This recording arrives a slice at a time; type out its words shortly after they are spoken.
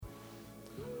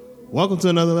Welcome to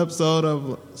another episode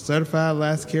of Certified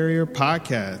Last Carrier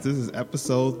Podcast. This is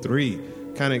episode 3.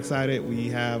 Kind of excited. We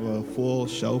have a full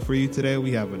show for you today.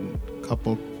 We have a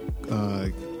couple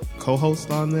co-hosts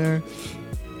on there,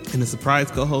 and a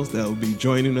surprise co-host that will be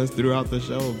joining us throughout the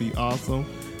show will be awesome.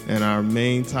 And our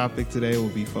main topic today will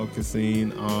be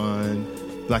focusing on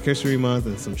Black History Month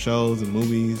and some shows and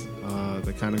movies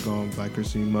that kind of go on Black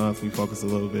History Month. We focus a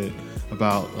little bit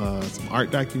about some art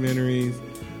documentaries.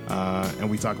 And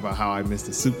we talk about how I missed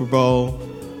the Super Bowl.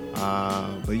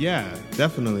 But yeah,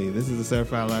 definitely, this is the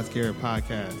Certified Last Carrier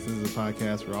Podcast. This is a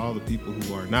podcast for all the people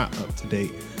who are not up to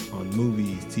date on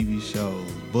movies, TV shows,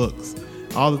 books,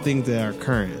 all the things that are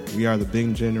current. We are the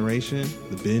binge generation,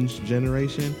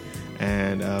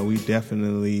 and we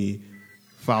definitely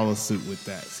follow suit with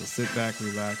that. So sit back,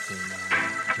 relax, and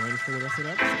join us for the rest of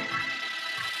the episode.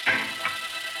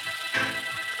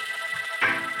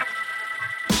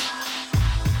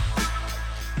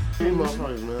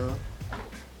 Man.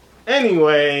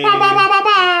 Anyway,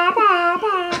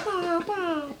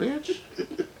 Bitch.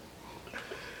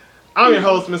 I'm your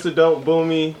host, Mr. Don't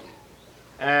Boomy,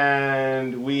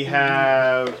 and we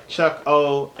have Chuck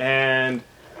O and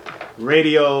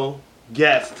radio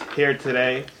guest here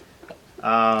today.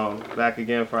 Back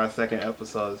again for our second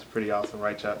episode. It's pretty awesome,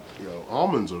 right, Chuck? Yo,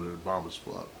 almonds are the bomb as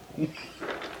fuck.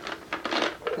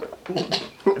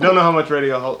 I don't know how much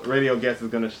radio guest is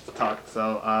gonna talk,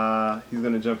 so he's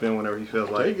gonna jump in whenever he feels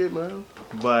like. Take it, man.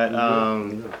 But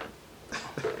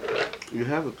you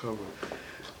have it covered.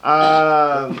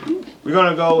 We're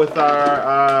gonna go with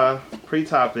our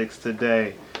pre-topics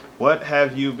today. What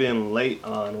have you been late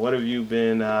on? What have you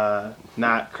been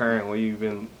not current? What have you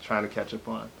been trying to catch up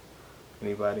on?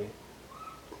 Anybody?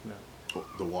 No.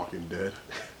 The Walking Dead.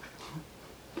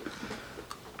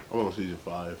 I'm on season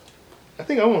 5. I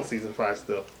think I'm on season 5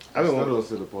 still. I still don't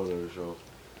see the point of the show.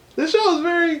 This show is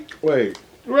very Wait,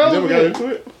 relevant. You never got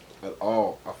into it? at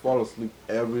all. I fall asleep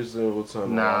every single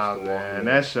time. Nah, man,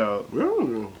 that show.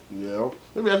 Really? Yeah.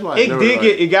 Maybe that's why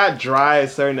It got dry at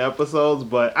certain episodes,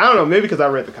 but I don't know. Maybe because I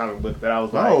read the comic book that I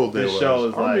was like, this show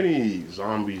is How like. many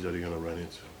zombies are they gonna run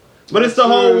into? But it's the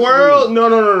whole world.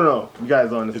 No. You guys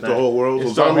don't understand. It's the whole world.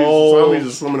 It's So the whole. zombies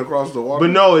are swimming across the water.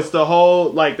 But no, it's the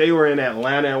whole. Like they were in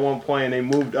Atlanta at one point, and they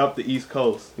moved up the East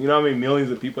Coast. You know how many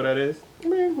millions of people that is? I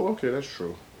mean, okay, that's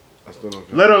true. I still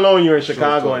don't. Let alone you're in Sure,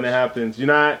 Chicago close. and it happens. You're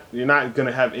not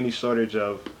gonna have any shortage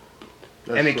of.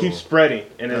 That's and it true. keeps spreading,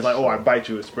 and it's That's like, oh, I true. bite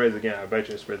you, it spreads again. I bite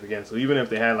you, it spreads again. So even if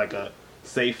they had like a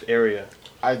safe area,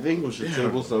 I think we should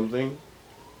table something.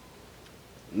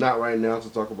 Not right now to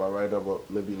talk about right now, but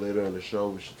maybe later in the show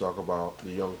we should talk about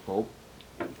the Young Pope.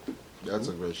 That's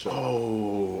a great show.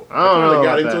 Oh, I don't know kinda got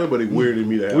about into that. it, but it weirded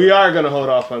me that. we are gonna hold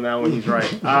off on that one. He's right.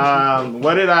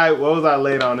 What was I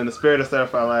late on? In the spirit of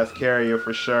Certified Last Carrier,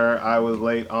 for sure, I was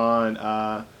late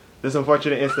on this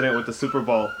unfortunate incident with the Super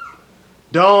Bowl.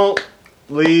 Don't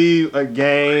leave a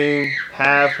game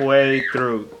halfway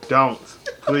through. Don't,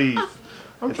 please.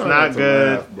 It's not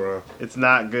good. Laugh, bro. It's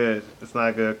not good. It's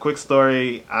not good. Quick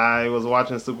story. I was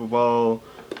watching the Super Bowl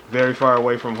very far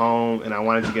away from home, and I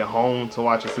wanted to get home to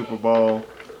watch the Super Bowl.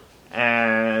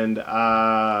 And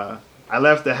I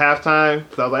left at halftime,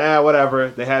 so I was like, whatever.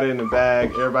 They had it in the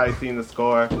bag. Everybody seen the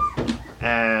score.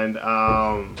 And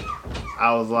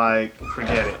I was like,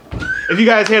 forget it. If you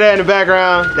guys hear that in the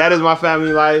background, that is my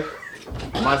family life.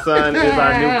 My son is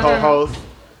our new co-host.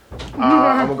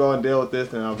 I'm going to go and deal with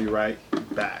this, and I'll be right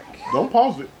back. Don't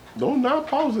pause it. Don't not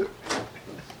pause it.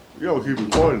 You gotta keep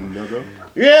recording, nigga.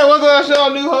 Yeah, we're going to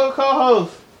show a new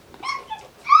co-host.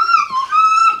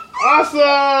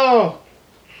 Awesome.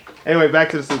 Anyway, back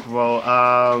to the Super Bowl.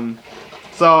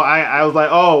 So I was like,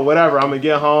 oh, whatever. I'm going to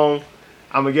get home.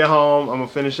 I'm going to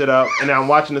finish it up. And then I'm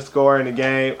watching the score in the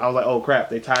game. I was like, oh, crap.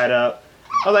 They tied up.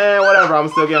 I was like, whatever. I'm going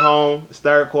to still get home. It's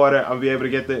third quarter. I'm going to be able to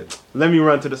get let me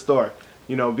run to the store.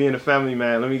 You know, being a family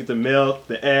man, let me get the milk,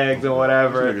 the eggs, and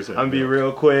whatever. I'm going to be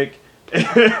real quick. I'm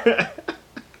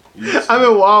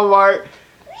in Walmart.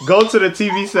 Go to the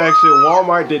TV section.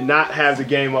 Walmart did not have the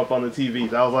game up on the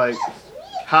TVs. I was like,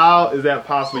 how is that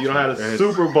possible? You don't have a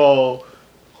Super Bowl,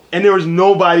 and there was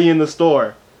nobody in the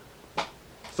store.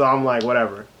 So I'm like,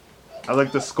 whatever. I looked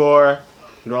at the score,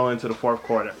 roll into the fourth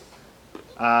quarter.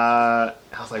 I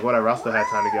was like, whatever, I still had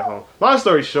time to get home. Long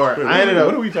story short, Wait, I ended up...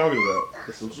 What are we talking about?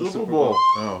 The Super Bowl.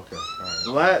 Oh, okay.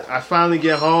 All right. I finally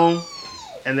get home,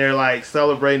 and they're like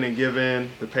celebrating and giving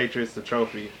the Patriots the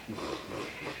trophy.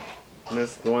 And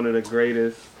it's one of the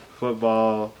greatest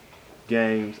football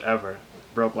games ever.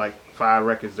 Broke like 5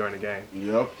 records during the game.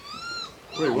 Yep.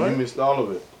 Wait, what? You missed all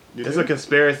of it. It's a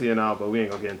conspiracy and all, but we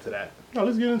ain't gonna get into that. No,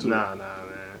 let's get into it. Nah, man.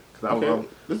 'Cause Okay. I'll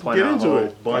Let's point get out a into whole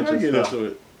it. bunch I of get stuff. into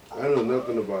it. I know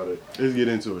nothing about it. Let's get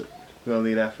into it. We're gonna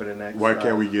leave that for the next. Why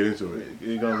can't we get into it?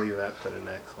 You're gonna leave that for the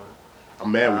next one.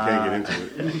 I'm mad we can't get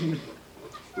into it.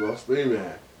 Well, stay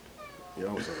mad. Yeah,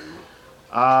 I'm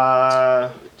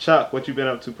sorry. Chuck, what you been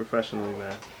up to professionally,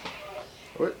 man?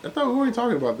 What? I thought we weren't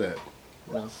talking about that.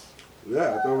 No.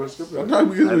 Yeah, I thought we were skipping. I thought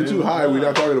because we're too high, we're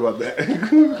not talking about that.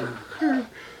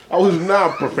 I was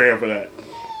not prepared for that.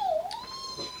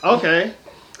 Okay.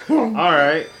 All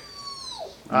right.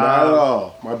 Not at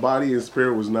all. My body and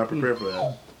spirit was not prepared for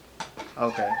that.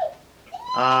 Okay.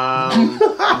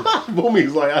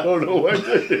 Boomy's like, I don't know what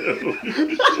to do.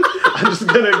 I'm just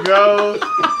gonna go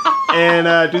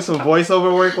and do some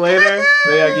voiceover work later.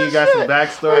 Maybe I give you guys some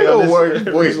backstory on this. Work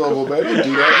voiceover, man. Don't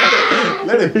do that.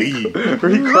 Let it be.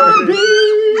 Recording.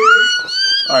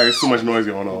 All right, there's too much noise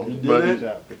going on. But Good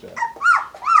job. Good job.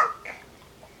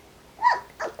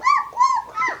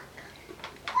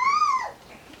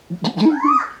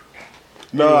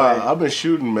 no, I've been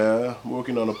shooting, man. I'm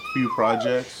working on a few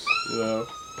projects. You know.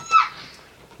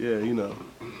 Yeah, you know.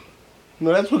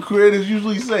 No, that's what creators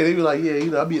usually say. They be like, yeah, you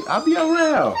know, I'll be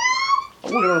around.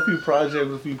 I'm working on a few projects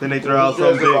with a few. Then they people. throw out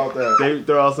some About big. that. They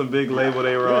throw out some big label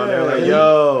they were on. Yeah. They're like,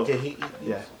 yo. Can he?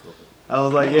 Yeah. I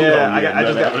was like, yeah.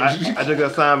 I just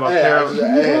got signed by Paramount.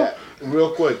 Hey,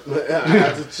 real quick, I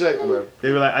have to check, man.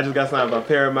 They were like, I just got signed by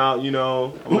Paramount. You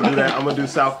know, I'm gonna do that. I'm gonna do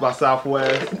South by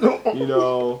Southwest. You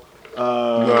know.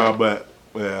 No, but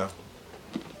yeah.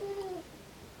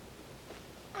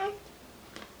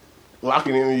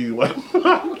 Locking in you. What?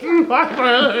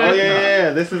 Oh yeah.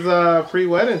 This is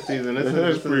pre-wedding season. This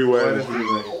is pre-wedding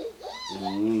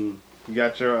season. You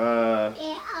got your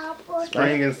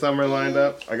spring and summer lined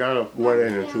up. I got a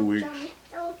wedding in 2 weeks.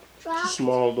 Just a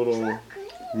small little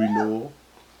renewal.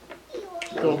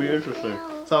 It's gonna be interesting.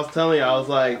 So I was telling you, I was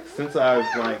like, since I've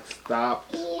like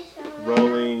stopped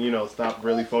rolling, you know, stopped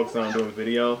really focusing on doing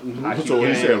video. So when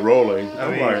you said rolling,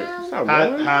 I'm mean, like, it's not I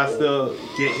rolling. still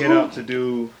get hit up to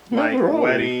do like Never rolling.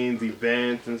 weddings,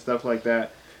 events, and stuff like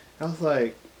that. I was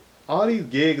like, all these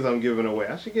gigs I'm giving away,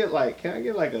 I should get like, can I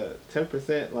get like a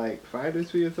 10% like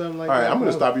finder's fee or something like All right, that? I'm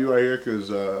gonna stop you right here because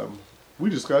we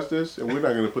discussed this and we're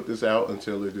not gonna put this out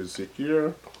until it is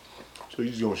secure. So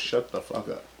you're just gonna shut the fuck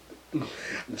up.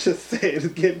 Just say it's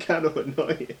getting kind of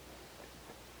annoying.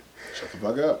 Shut the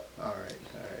fuck up. All right.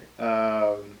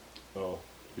 Oh,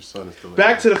 your son is still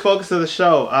Back to the focus of the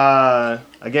show.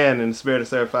 Again, in the spirit of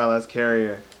certified last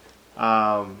carrier,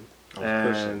 and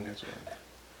That's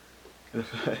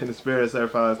right. in the spirit of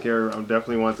certified last carrier, I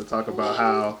definitely want to talk about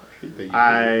how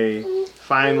I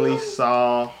finally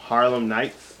saw Harlem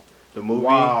Nights, the movie.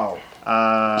 Wow.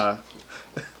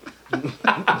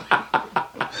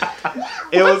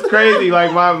 It was crazy.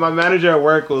 Like my manager at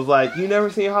work was like, "You never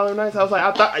seen Harlem Nights?" I was like,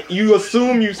 "I thought you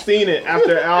assume you've seen it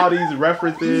after all these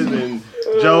references and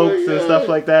jokes and stuff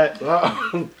like that."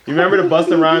 You remember the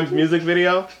Busta Rhymes music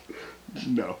video?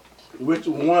 No. Which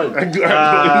one?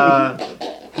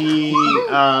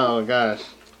 Oh gosh,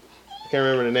 I can't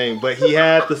remember the name, but he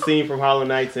had the scene from Harlem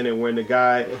Nights in it when the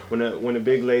guy, when the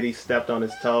big lady stepped on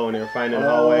his toe and they were fighting in the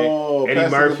hallway. Eddie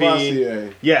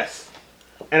Murphy. Yes.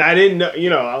 And I didn't know, you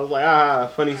know, I was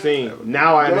like, funny scene.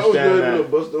 Now I understand that. That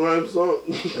was not even a Busta Rhymes song.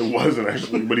 It wasn't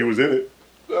actually, but he was in it.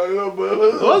 I know, but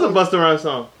It was a Busta Rhymes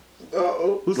song.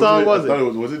 Uh-oh. Whose song was I thought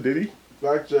it? was it Diddy?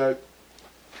 Fact check.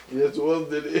 Yes, it was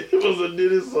Diddy. It was a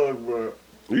Diddy song, bro.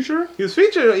 Are you sure? He was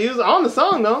featured, he was on the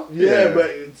song though. Yeah, but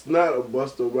it's not a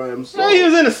Busta Rhymes song. No, he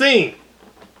was in the scene.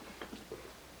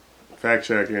 Fact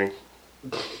checking.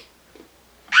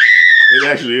 It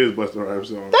actually is Busta Rhymes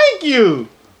song. Thank you.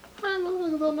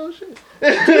 Motherfuckers don't know shit.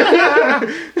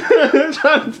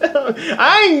 Trying to tell me.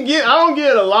 I don't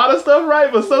get a lot of stuff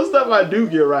right, but some stuff I do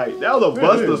get right. That was a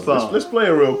Busta song. Let's play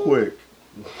it real quick.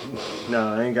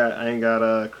 No, I ain't got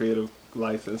a creative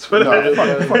license for No,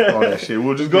 that. fuck all that shit.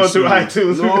 We'll just Going get through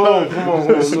sued. iTunes. No, come on,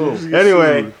 no.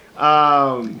 Anyway,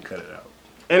 Cut it out.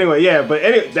 anyway, yeah, but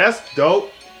anyway, that's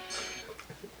dope.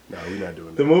 No, we're not doing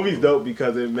that. The movie's dope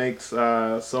because it makes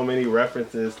so many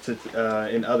references to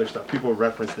in other stuff. People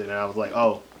referenced it, and I was like,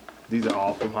 oh, these are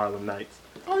all from Harlem Nights,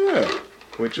 Oh yeah.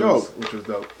 which Dope. was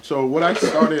dope. So what I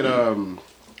started,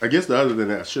 I guess the other than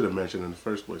that I should have mentioned in the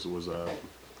first place was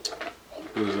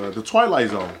the Twilight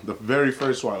Zone, the very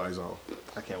first Twilight Zone.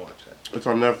 I can't watch that. It's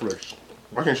on Netflix.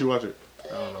 Why can't you watch it?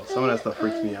 I don't know. Some of that stuff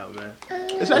freaks me out, man.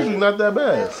 It's actually not that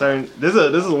bad. This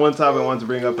is one topic I want to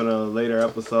bring up in a later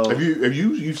episode. Have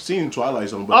you've seen Twilight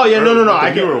Zone? Oh, yeah, no. The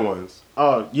I newer get ones.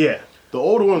 Oh yeah, The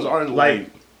older ones aren't like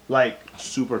like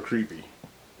super creepy,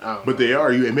 I don't but know. they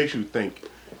are. It makes you think.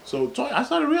 So I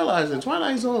started realizing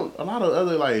Twilight Zone, a lot of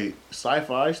other like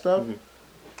sci-fi stuff.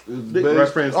 Big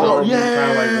reference. Oh on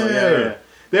yeah, Twilight Zone, yeah.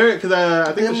 They're because I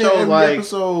think the Damn show near was every like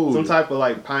episode. some type of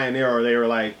like pioneer, or they were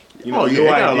like Oh, yeah, new they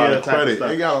got a lot idea of type credit. of stuff.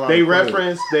 They got a lot They of credit.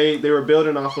 referenced they were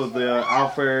building off of the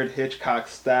Alfred Hitchcock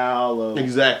style of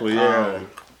Exactly, yeah.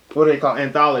 what do they call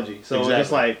anthology? So Exactly.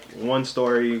 just like one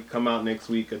story come out next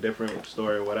week, a different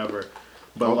story or whatever.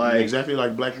 But Oh, like exactly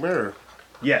like Black Mirror.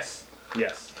 yes.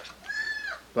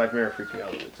 Black Mirror freaked me out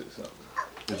a little bit too.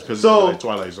 It's because So- it's like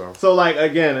Twilight Zone. So like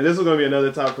again, this was gonna be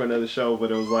another topic for another show,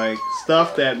 but it was like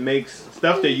stuff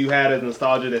that you had as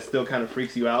nostalgia that still kind of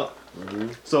freaks you out. Mm-hmm.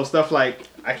 So stuff like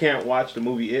I can't watch the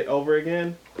movie It over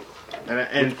again,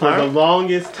 and Which for the part?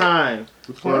 longest time,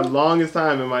 Which for the part? longest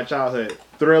time in my childhood,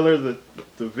 Thriller the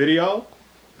video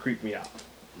creeped me out.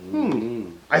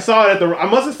 I saw it I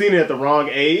must have seen it at the wrong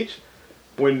age.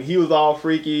 When he was all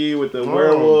freaky with the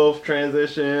werewolf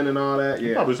transition and all that, You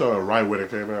yeah, probably saw it right when it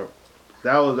came out.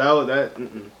 that was.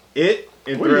 It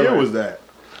and What Thriller year was that?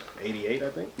 88, I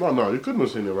think. No, you couldn't have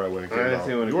seen it right when it came I didn't out.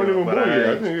 see it when it You weren't came even out, born but yet.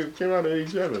 I- I think it came out in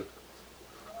 87.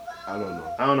 I don't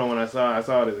know. I don't know when I saw it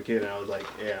as a kid, and I was like,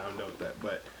 yeah, I'm done with that.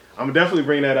 But I'm definitely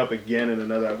bring that up again in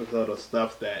another episode of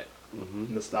stuff that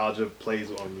nostalgia plays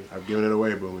on you. I've given it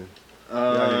away, Boomy.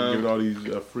 Yeah, giving all these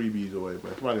freebies away,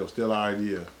 man. Somebody will steal our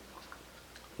idea.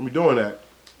 I'm doing that.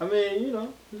 I mean,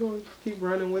 we're going to keep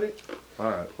running with it. All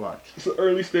right, watch. It's the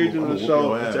early stages I'm of the gonna show.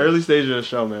 whoop your It's the ass. early stages of the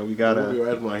show, man. We I'll gotta. be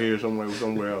right when I hear somewhere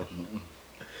else.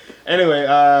 Anyway,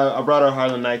 I brought our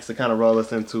Harlem Nights to kind of roll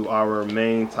us into our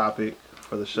main topic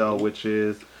for the show, which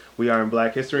is we are in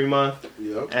Black History Month.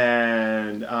 Yep.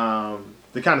 And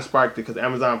they kind of sparked it because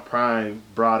Amazon Prime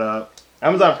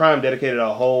dedicated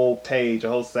a whole page, a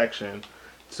whole section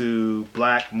to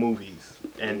black movies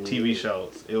and TV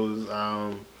shows. It was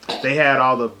they had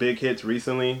all the big hits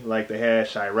recently, like they had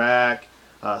Chirac,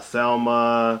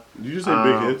 Selma. Did you just say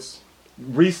big hits?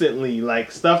 Recently,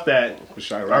 like stuff that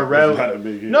Chirac are was relevant. not a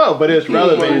big hit. No, but it's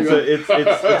relevant. It's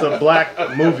a black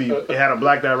movie. It had a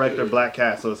black director, black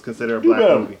cast, so it's considered a black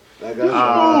Yeah. movie. I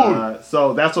got you.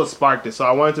 So that's what sparked it. So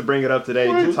I wanted to bring it up today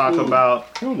to talk about.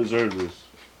 You don't deserve this.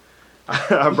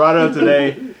 I brought it up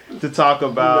today to talk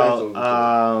about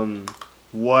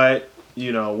what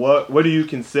do you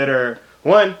consider?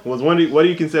 What do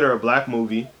you consider a black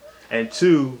movie? And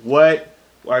two, what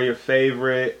are your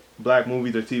favorite black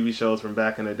movies or TV shows from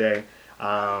back in the day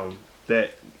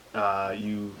that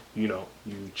you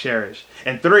cherish?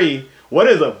 And three, what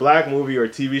is a black movie or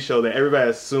TV show that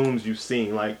everybody assumes you've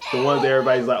seen? Like the ones that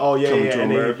everybody's like, oh yeah, Coming yeah, to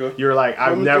and then America? you're like, I've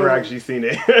Coming never to- actually seen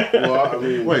it. Well, I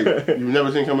mean, Wait, you've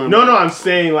never seen Coming? No, I'm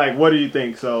saying like, what do you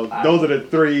think? So those are the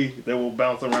three that we'll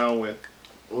bounce around with.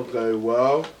 okay,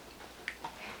 well,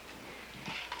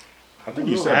 I think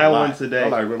you I said had a lot. one today.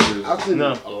 All I remember is I've seen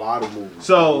No. a lot of movies.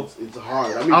 So- it's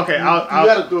hard. I mean, Okay, you I'll-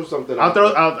 gotta throw something. out there.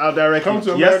 I'll direct Come you.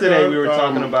 to Yesterday America, we were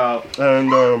talking about.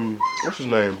 and what's his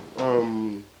name?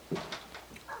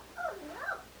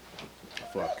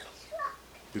 Fuck.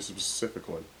 This specific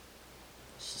one.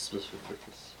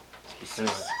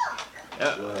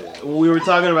 We were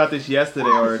talking about this yesterday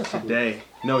or today.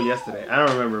 No, yesterday. I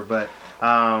don't remember, but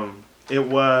it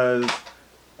was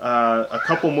a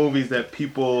couple movies that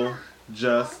people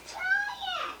just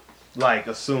like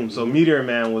assume. So Meteor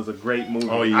Man was a great movie.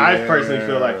 Oh, yeah. I personally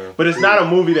feel like, but it's not a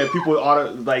movie that people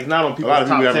like not on A lot people's of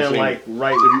top people haven't 10 seen like it.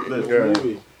 right. Yeah.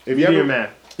 movie. If you Meteor ever, Man,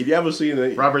 if you ever seen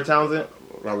it, Robert Townsend,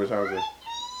 Robert Townsend.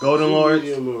 Golden Lords.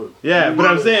 Yeah, but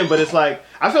I'm saying, but it's like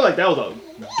I feel like that was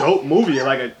a dope movie.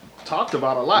 Like it talked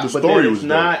about a lot. The but story then was it's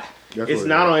not. That's It's what it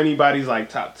not is. on anybody's like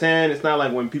top 10. It's not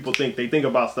like when people think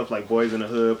about stuff like Boys in the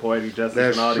Hood, Poetic Justice,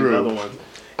 That's and all true. these other ones,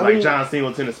 like John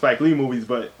Singleton and Spike Lee movies.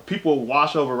 But people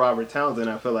wash over Robert Townsend.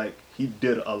 I feel like he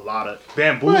did a lot of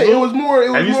Bamboozle. Right, it was more.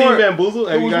 Have you seen Bamboozle?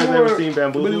 Have it you was guys more- ever seen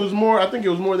Bamboozle? But it was more. I think it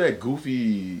was more that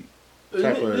goofy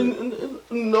type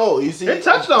of. No, you see, It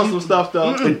touched on some stuff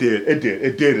though. It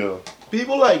did.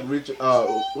 people like Richard.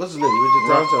 What's his name? Richard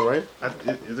Townsend,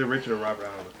 right? Is it Richard or Robert?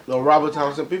 I don't know. No, Robert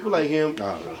Townsend. People like him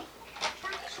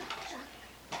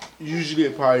usually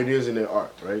are pioneers in their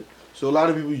art, right? So a lot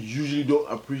of people usually don't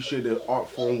appreciate the art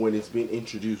form when it's being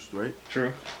introduced, right?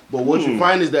 True. But what you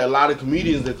find is that a lot of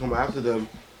comedians that come after them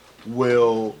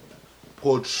will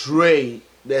portray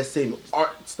that same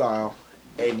art style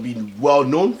and be well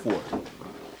known for it.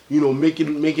 You know,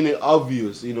 making it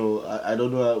obvious. You know, I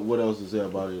don't know what else to say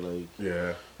about it. Like,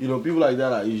 Yeah. you know, people like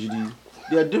that are usually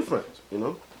they're different. You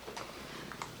know.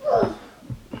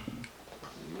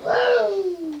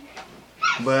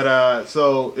 But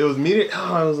so it was Meteor.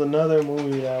 Oh, it was another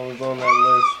movie that was on that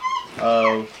list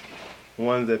of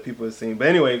ones that people have seen. But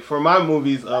anyway, for my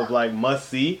movies of like must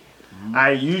see,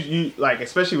 I usually like,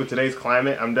 especially with today's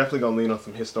climate, I'm definitely gonna lean on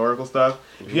some historical stuff.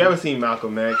 If you haven't seen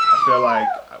Malcolm X, I feel like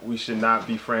we should not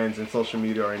be friends in social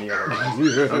media or any other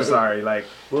way. I'm sorry, like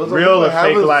real or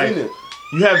fake life.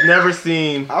 You have never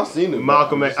seen. I've seen it.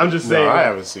 Malcolm X. I'm just saying. No, I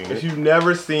haven't seen it. If you've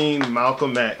never seen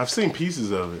Malcolm X, I've seen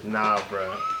pieces of it. nah,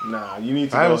 bro. Nah, you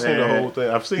need to. I go haven't seen the whole thing.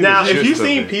 I've seen. Now, the if you've gist of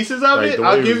seen it. pieces of Like, it, the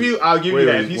I'll way give it you. was- I'll give you when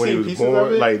that. it If you've was- when he seen was pieces born,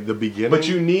 of it, like the beginning. but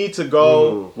you need to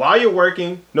go while you're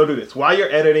working. No, do this while you're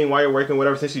editing, while you're working,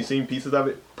 whatever. Since you've seen pieces of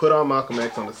it, put on Malcolm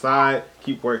X on the side.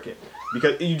 Keep working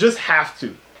because you just have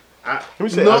to. Let me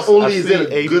say, Not only I've is seen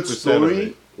it a good 80% of story,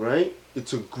 it. right?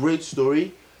 It's a great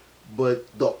story, but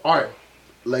the art,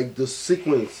 like the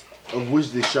sequence of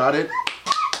which they shot it,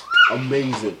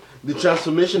 amazing. The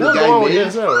transformation the Nothing guy wrong with made,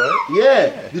 Denzel, right?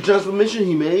 yeah, the transformation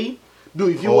he made.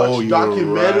 Dude, if you watch you're right,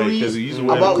 documentaries 'cause he used to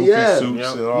wear about goofy yeah,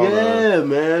 suits and all that. yeah,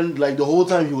 man, like the whole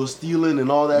time he was stealing and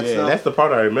all that Yeah, stuff. that's the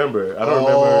part I remember. I don't Oh.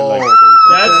 remember like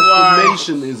That's why.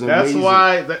 transformation is That's amazing.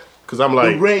 why. because I'm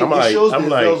like, range- I'm it like, shows I'm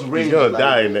Denzel's like, range, he's gonna like-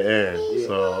 die in the end.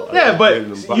 So Yeah, but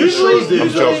usually- I'm usually-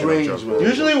 joking, range, I'm joking. man.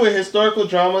 Usually with historical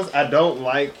dramas, I don't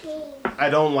like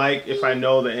if I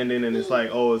know the ending and it's like,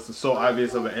 oh, it's so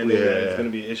obvious of an ending that it's Yeah. gonna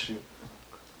be an issue.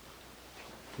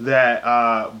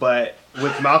 But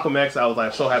with Malcolm X, I was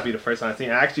like so happy the first time I seen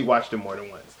it. I actually watched it more than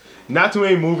once. Not too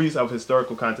many movies of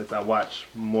historical context I watch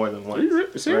more than once. Are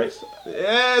you serious? Right?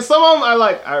 Yeah, some of them I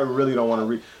like. I really don't want to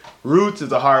read. Roots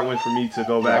is a hard one for me to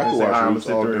go back I and can say, watch I'm gonna Roots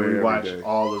sit all through day, and every rewatch day.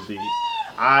 all of these.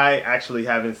 I actually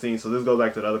haven't seen. So this goes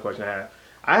back to the other question I had.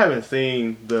 I haven't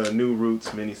seen the new Roots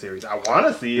miniseries. I want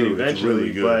to see it Dude, it's eventually,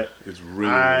 really good. but It's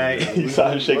really, really good. you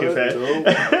saw him shake his head.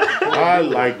 I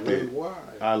liked it. Why?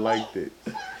 I liked it.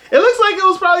 It looks like it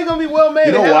was probably gonna be well made.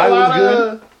 You know It had why a it was lot good?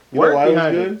 of You know work why it was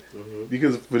behind good?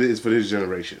 Because it's for this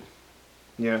generation.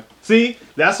 Yeah. See,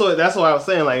 that's what I was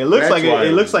saying. Like it looks That's like why it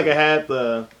it looks was like it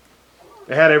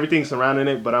had everything surrounding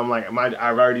it. But I'm like,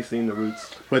 I've already seen the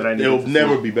Roots. But that I needed it'll to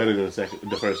never see. be better than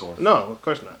the first one. No, of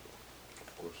course not.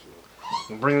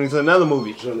 Bring me to another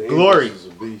movie. John Glory. Amos is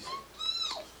a beast.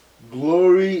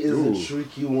 Glory is Ooh. a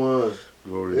tricky one.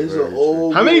 Glory It's is an very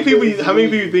old. How many people? movie. How many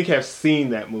people you think have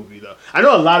seen that movie though? I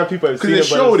know a lot of people have seen because it,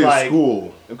 they but showed it's it like in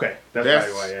school. okay, that's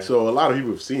probably why. Yeah. So a lot of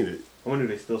people have seen it. I wonder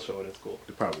if they still show it in school.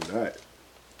 They're probably not.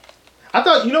 I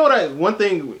thought, you know what, one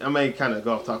thing, I may kind of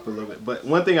go off topic a little bit, but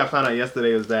one thing I found out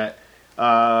yesterday was that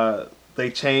they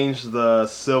changed the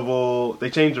civil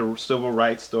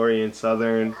rights story in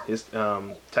Southern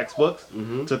textbooks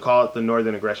to call it the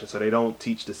Northern Aggression. So they don't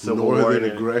teach the Civil War. Northern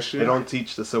Aggression? They don't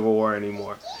teach the Civil War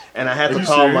anymore. And I had Are to you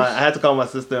call serious? my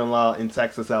sister-in-law in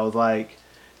Texas. I was like,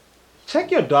 check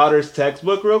your daughter's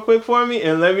textbook real quick for me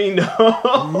and let me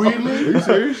know. Really? Are you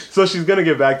serious? So she's gonna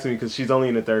get back to me because she's only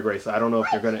in the third grade. So I don't know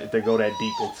if they go that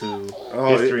deep into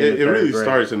history. It in the third really grade.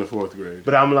 starts in the fourth grade.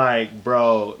 But I'm like,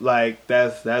 bro, like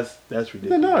that's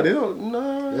ridiculous. No, they don't.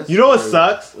 No. That's You know what scary.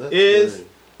 sucks That's is scary.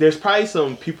 there's probably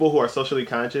some people who are socially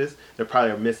conscious that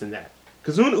probably are missing that.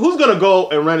 Because who's gonna go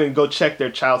and run and go check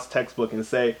their child's textbook and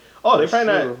say, oh, they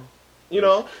probably Sure. not, you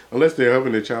know? Unless they're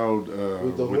helping their child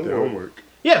With the with their homework.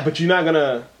 Yeah, but you're not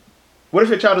gonna. What if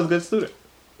your child is a good student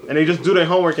and they just do their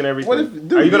homework and everything? What if,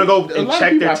 dude, are you gonna go a and lot of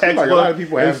check people- their I feel textbook like a lot of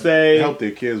people and have say, help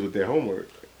their kids with their homework,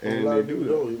 A and lot they of people do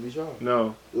don't. that. You'd be shocked.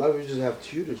 no? A lot of people just have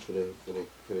tutors for their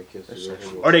kids. to do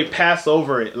homework. Or they pass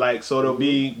over it, like so it'll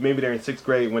be maybe they're in sixth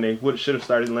grade when they should have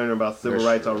started learning about civil That's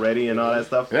rights true. already and all that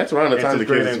stuff. And that's around the And time the sixth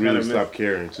grade kids ain't really kinda stop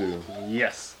caring too.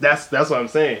 Yes, that's what I'm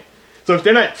saying. So if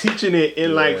they're not teaching it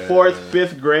in like Yeah. fourth,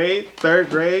 fifth grade,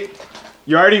 third grade,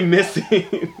 you're already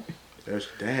missing.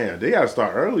 Damn, they gotta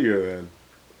start earlier then.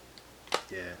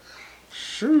 Yeah.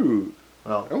 Shoot,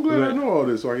 Well, I'm glad I know all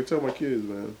this so I can tell my kids,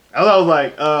 man. I was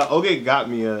like, Oge got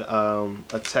me a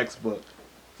textbook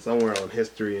somewhere on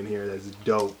history in here that's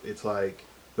dope. It's like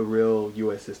the real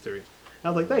U.S. history. I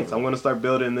was like, thanks. I'm gonna start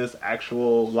building this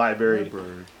actual library,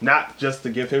 not just to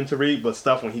give him to read, but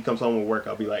stuff when he comes home from work.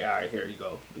 I'll be like, all right, here you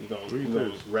go. You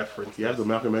gonna reference. You have the this.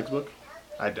 Malcolm X book?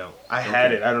 I don't. I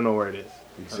had it. I don't know where it is.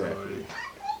 Exactly.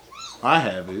 I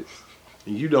have it,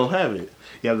 and you don't have it.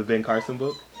 You have the Ben Carson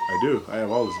book? I do. I have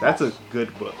all this. That's a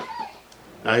good book.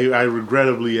 I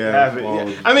regrettably Have have it. all Yeah.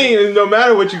 of I mean, no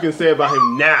matter what you can say about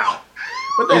him now,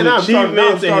 but then his I'm starting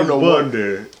achievements and his to book.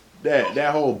 wonder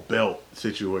that whole belt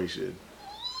situation,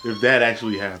 if that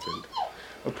actually happened.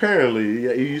 Apparently,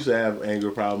 yeah, he used to have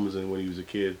anger problems, and when he was a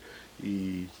kid,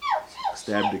 he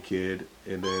stabbed a kid,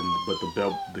 and then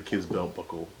the kid's belt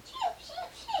buckle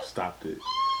stopped it.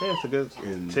 yeah, it's a good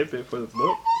And- tidbit for the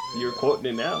book. You're quoting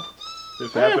it now.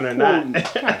 If it happened or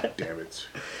not. God damn it.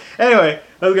 Anyway,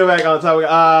 let's get back on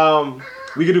topic.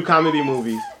 We could do comedy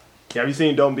movies. Have you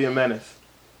seen Don't Be a Menace?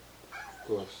 Of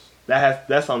course.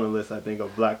 that's on the list. I think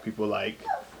of black people like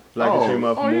Black Oh, Extreme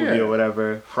Up oh, movie yeah. or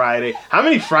whatever. Friday. How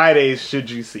many Fridays should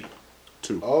you see?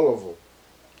 2. All of them.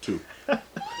 2.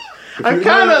 I'm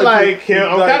kind of like him.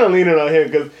 I'm kind of leaning on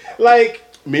him because, like,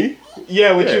 Me?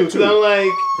 yeah, with Yeah, you. Because 2. I'm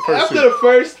like, first after 2. the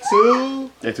first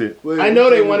 2, That's it. I know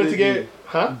they wanted to get,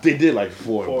 huh? They did like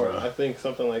 4. 4, bro. I think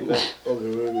something like that.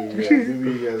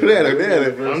 Okay, They had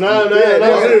a- No.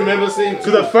 I remember seeing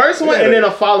So the first one Yeah. and then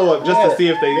a follow up just to see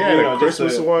if they, They had you a know, just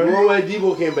Christmas to, one. One where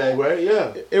Debo came back, right?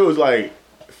 Yeah. It was like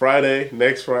Friday,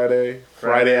 next Friday,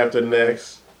 Friday after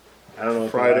next, I don't know.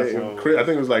 What Friday. the last one was. I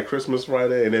think it was like Christmas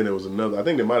Friday, and then there was another. I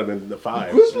think there might have been the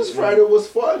 5. Christmas Friday was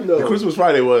fun though. The Christmas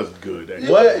Friday was good. Actually.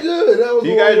 Yeah, What? Good. That was Do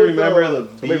you the guys one with, remember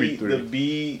maybe 3. the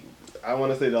B? I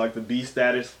want to say like the B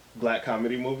status black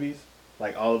comedy movies,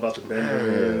 like All About the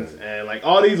Benjamins and like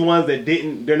all these ones that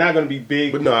didn't. They're not going to be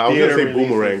big. But no, I was gonna theater say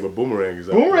Boomerang, releases. but Boomerang is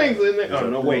up Boomerang's there. in there. Oh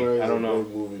no, wait, I don't know.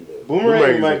 Movie, Boomerang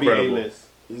Boomerang is might be incredible. A-list.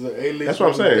 He's an A-list. That's what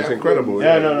I'm saying. It's incredible.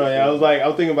 Yeah, no. Yeah, I was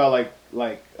thinking about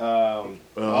All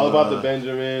About the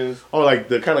Benjamins. Oh, like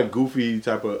the kind of goofy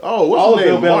type of. Oh, what's All the of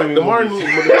name? Bill Bellamy The Martin.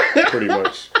 movies. Pretty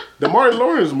much. The Martin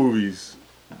Lawrence movies.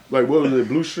 Like what was it?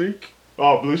 Blue Streak.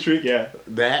 Oh, Blue Streak, yeah.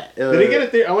 That. Did it get a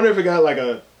theater? I wonder if it got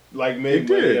It made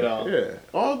money did. at all. Yeah.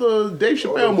 All the Dave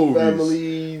Chappelle movies.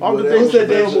 Family. All the whatever. things What's that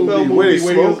Dave Chappelle Chappelle movie where movie they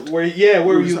where he was, smoked? where he was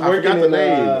I working forgot the in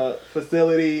name. a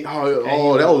facility?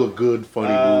 Oh, that was a good, funny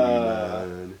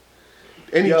movie,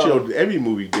 man. Yo. Every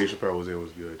movie Dave Chappelle was in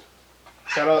was good.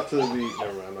 Shout out to the. Never mind,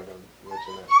 I'm not gonna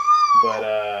mention that.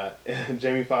 But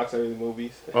Jamie Foxx early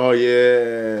movies. Oh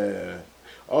yeah.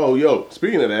 Oh yo,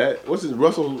 speaking of that, what's his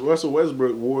Russell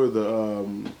Westbrook wore the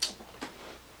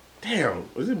damn,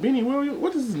 was it Benny Williams?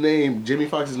 What is his name? Jamie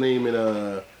Foxx's name in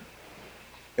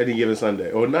Any Given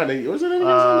Sunday. Or not was it Any Given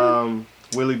Sunday?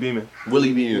 Willie Beeman.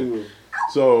 Willie Bean.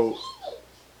 So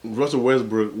Russell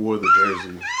Westbrook wore the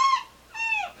jersey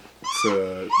to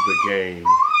the game.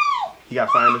 He got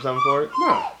fined or something for it.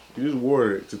 Nah, he just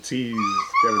wore it to tease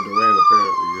Kevin Durant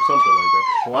apparently or something like that.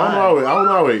 Why? I don't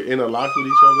know how they interlocked with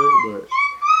each other, but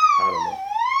I don't know.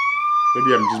 Maybe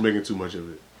I'm just making too much of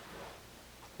it.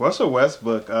 Russell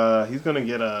Westbrook. He's gonna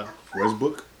get a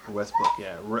Westbrook?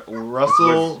 Yeah.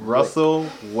 Russell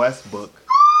Westbrook.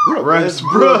 Brooke.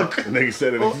 Westbrook. The nigga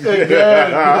said it.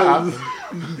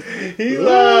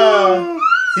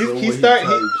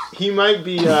 He might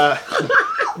be That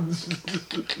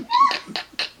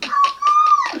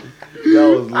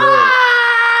was lit.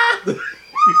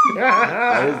 I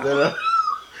just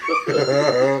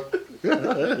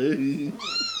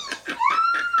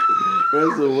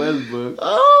Russell Westbrook.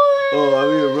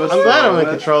 Russell. I'm glad I'm in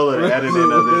control of the editing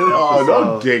of this episode. Oh,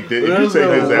 don't dig this. If you take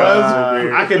this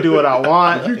out, I can do what I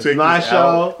want. You It's take my this show.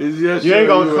 out. You ain't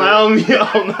gonna clown me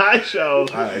on my show.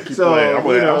 Alright, keep So, playing. I'm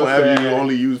you know gonna what have I'm you saying?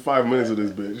 only use 5 minutes of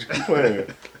this bitch. Keep playing.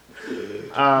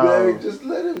 Man, just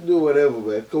let him do whatever,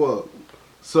 man. Come on.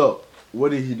 So,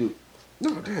 what did he do?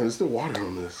 No, damn, there's still water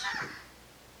on this.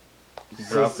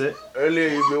 Dropped it. Earlier,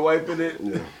 you've been wiping it?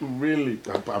 Yeah. Really?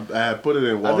 I put it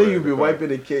in water. I think you've been wiping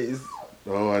the case.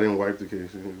 No, I didn't wipe the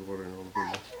case.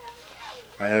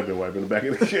 I have been wiping the back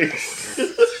of the case.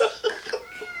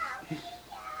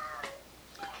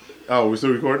 Oh, we're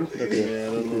still recording? Okay. Yeah,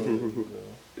 I don't know.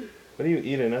 What are you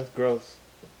eating? That's gross.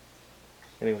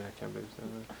 Anyway, I can't believe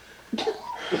that.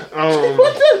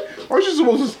 What the? Aren't you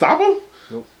supposed to stop him?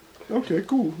 Nope. Okay,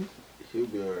 cool. He'll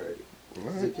be alright.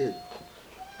 He's a kid.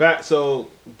 Back. So,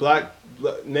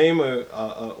 name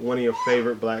one of your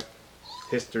favorite black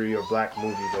history or black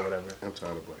movies or whatever. I'm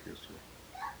tired of black history.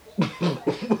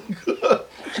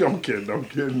 I'm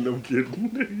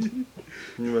kidding.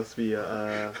 You must be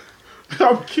I'm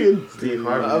kidding. Steve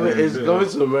Harvey. I mean, it's too. going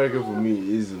to America for me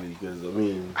easily because, I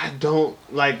mean... I don't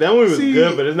like that movie was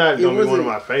good, but it's not gonna be one of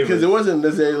my favorites. Because it wasn't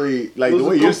necessarily like It was the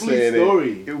way a you're complete saying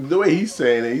story. The way he's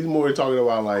saying it, he's more talking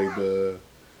about like the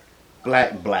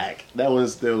black. That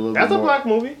one's still a little. That's bit a more, black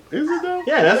movie. Is it though?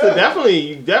 Yeah, that's you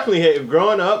definitely hit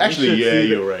growing up. Actually, you should yeah, see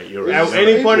you're right. At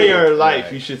any point in your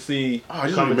life, you should see. Oh, I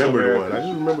just Coming to remembered America. one. I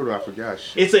just remembered one. I forgot.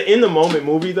 Shit. It's an in the moment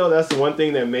movie though. That's the one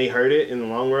thing that may hurt it in the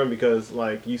long run because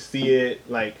like you see it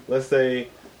like let's say,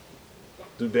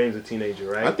 Dude Dame's a teenager,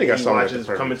 right? I think I He saw it at the watches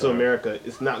perfect Coming to time. America.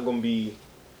 It's not gonna be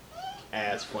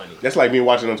as funny. That's like me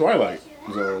watching on Twilight.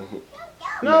 So,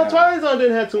 No, Twilight Zone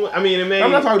didn't have too much. I mean, it made.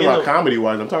 I'm not talking about the, comedy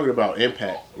wise. I'm talking about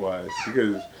impact wise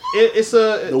because It's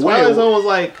a The way Twilight it- Zone was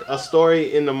like a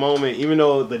story in the moment, even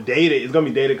though the dated it's gonna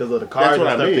be dated because of the cards what and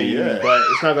I stuff mean, they use, yeah. but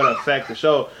it's not gonna affect the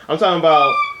show. I'm talking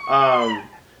about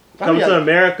Coming to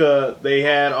America. They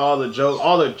had all the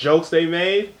jokes they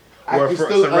made I can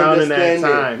still understand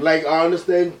it. Like I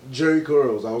understand Jerry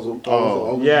Curls. I was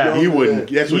yeah, he wouldn't.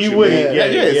 That's what he you wouldn't. mean.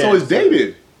 Yeah. So it's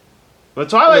dated. But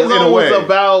Twilight Zone was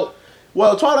about.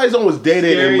 Well, Twilight Zone was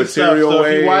dated in material so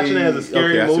way. if you're watching it as a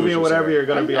scary movie or whatever, saying. you're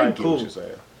gonna be like, cool.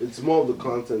 It's more of the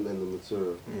content than the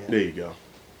material. Yeah. There you go.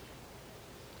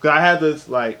 Cause I had this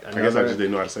like. I guess I just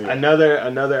didn't know how to say it.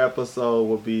 Another episode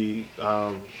will be.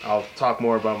 I'll talk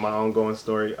more about my ongoing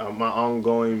story, my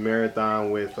ongoing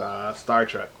marathon with Star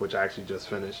Trek, which I actually just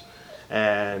finished,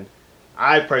 and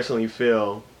I personally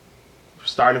feel,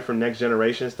 starting from Next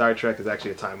Generation, Star Trek is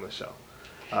actually a timeless show.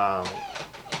 Have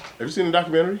you seen the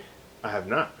documentary? I have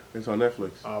not. It's on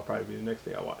Netflix. I'll probably be the next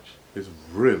thing I watch. It's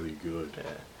really good. Yeah.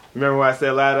 Remember what I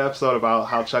said last episode about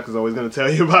how Chuck is always going to tell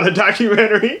you about a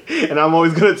documentary, and I'm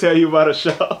always going to tell you about a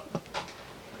show?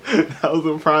 That was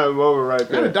a prime moment right there.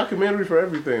 They got a documentary for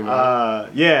everything, man.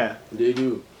 Yeah. They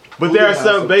do. But there are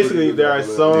some, basically, there are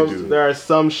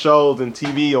some shows and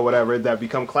TV or whatever that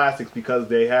become classics because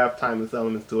they have timeless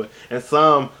elements to it. And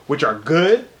some which are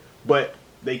good, but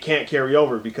they can't carry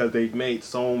over because they've made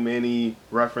so many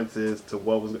references to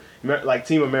what was, like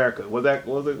Team America. Was that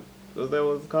what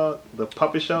it's called? The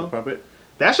Puppet Show? The Puppet?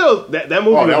 That show, that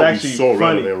movie was actually so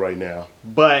funny. relevant right now.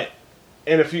 But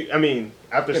in a few, I mean,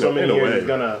 after so many years, it's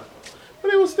gonna.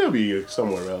 But it will still be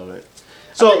somewhat relevant.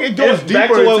 So it goes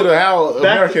deeper into how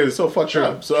America is so fucked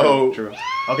up. So true.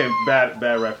 Okay, bad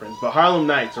reference. But Harlem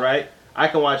Nights, right? I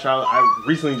can watch. I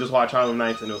recently just watched Harlem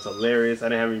Nights and it was hilarious. I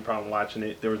didn't have any problem watching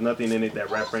it. There was nothing in it that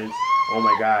referenced. Oh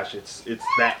my gosh, it's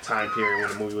that time period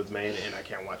when the movie was made, and I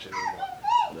can't watch it anymore.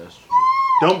 That's true.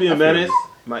 Don't Be a Menace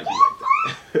might be like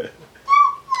that.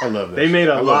 I love this. They made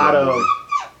a lot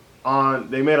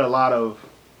of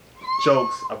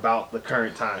jokes about the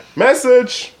current time.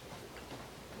 Message.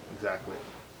 Exactly.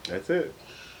 That's it.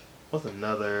 What's a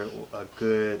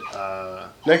good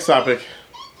next topic?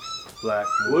 Black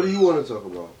movie. What do you want to talk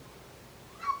about?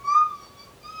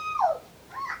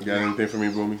 You got anything for me,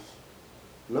 Boomy?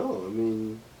 No, I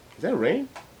mean... Is that rain?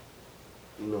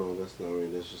 No, that's not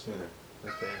rain. That's just there.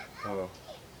 That's there. Oh.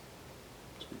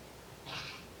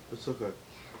 It's okay.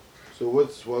 So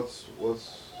what's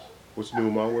new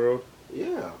in my world?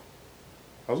 Yeah.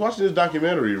 I was watching this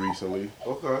documentary recently.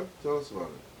 Okay. Tell us about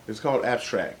it. It's called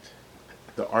Abstract,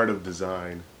 The Art of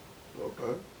Design.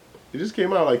 Okay. It just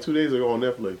came out like 2 days ago on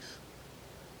Netflix.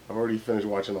 I've already finished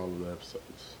watching all of the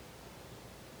episodes.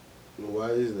 Why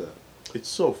is that? It's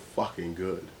so fucking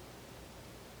good.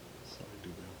 Sorry,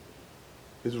 dude.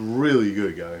 It's really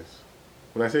good, guys.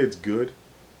 When I say it's good,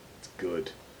 it's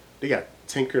good. They got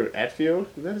Tinker Hatfield.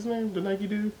 Is that his name? The Nike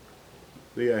dude?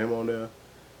 They got him on there.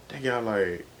 They got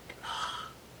like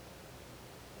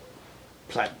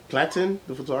Platin,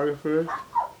 the photographer.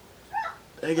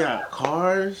 They got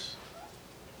cars.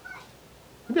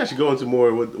 Maybe I should go into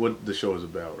more what the show is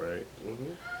about, right?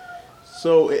 Mm-hmm.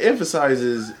 So it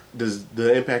emphasizes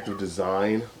the impact of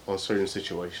design on certain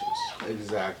situations.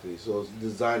 Exactly. So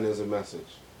design is a message.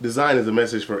 Design is a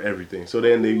message for everything. So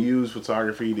then they use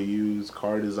photography, they use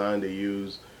car design, they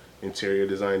use interior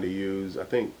design, they use, I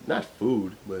think, not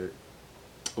food, but it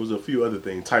was a few other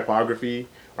things. Typography,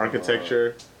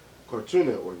 architecture. Cartoon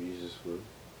Network uses food.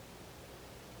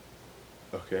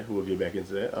 Okay, we'll get back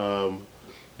into that.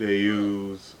 They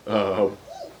use what?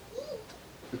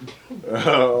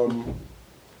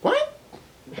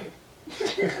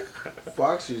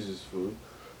 Fox uses food.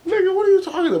 Nigga, what are you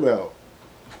talking about?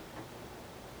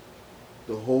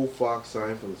 The whole Fox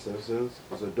sign from The Simpsons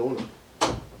is a donut.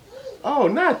 Oh,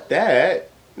 not that.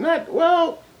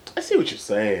 Well, I see what you're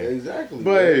saying. Exactly.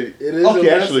 But it is okay,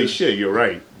 actually, shit, you're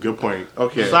right. Good point.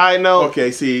 Okay. Side note.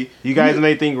 Okay, see, you guys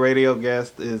may think radio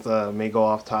guest may go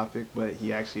off topic, but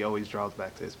he actually always draws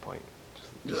back to his point.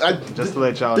 Just to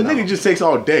let y'all know. The nigga just takes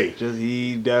all day.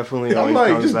 He definitely I'm always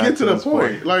like, comes just back get to the his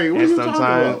point. Like, what and are you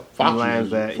sometimes talking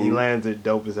about? he lands it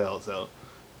dope as hell. So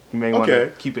you may want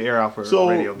to keep an ear out for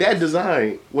radio. So that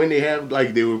design, when they have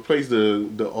they replace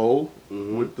the O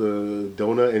with the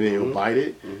donut and then you bite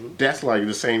it, that's like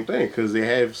the same thing because they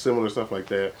have similar stuff like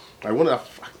that. Like I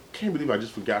can't believe I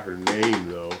just forgot her name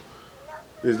though.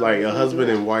 It's like a husband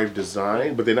and wife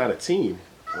design, but they're not a team.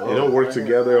 They don't work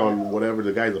together on whatever.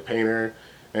 The guy's a painter.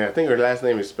 And I think her last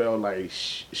name is spelled like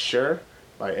Scher,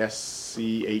 like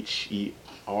Scher.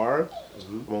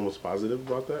 I'm almost positive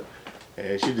about that.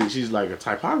 And she's like a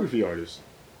typography artist.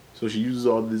 So she uses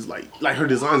all this like her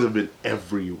designs have been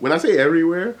everywhere. When I say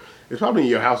everywhere, it's probably in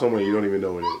your house somewhere you don't even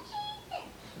know it is.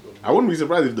 I wouldn't be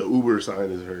surprised if the Uber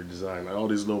sign is her design, like all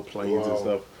these little planes and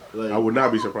stuff. Like, I would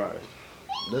not be surprised.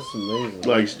 That's amazing.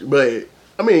 Like, but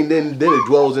I mean, then it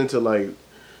dwells into like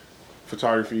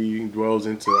photography, dwells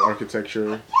into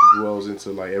architecture, dwells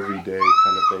into like everyday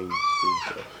kind of things.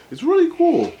 So it's really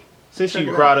cool. Since Check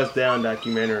you it brought out. us down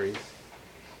documentaries,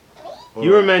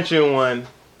 you were mentioning one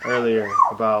earlier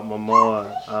about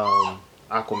Momoa, Aquaman.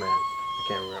 I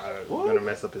can't remember. I'm gonna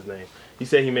mess up his name. He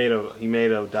said he made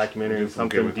a documentary, From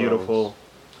Game something of beautiful.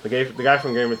 The guy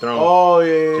from Game of Thrones. Oh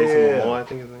yeah, Jason yeah. Momoa, I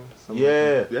think his name. Something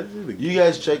Yeah, like That's really you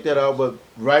guys check that out. But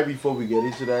right before we get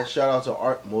into that, shout out to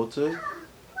Art Motive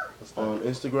on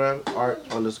Instagram,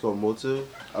 art_motive.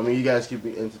 I mean, you guys keep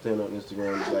me entertained on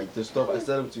Instagram. Like the stuff I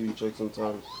send them to you, check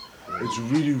sometimes. It's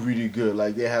really, really good.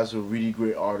 Like they have some really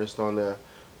great artists on there.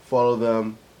 Follow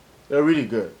them. They're really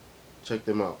good. Check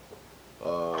them out.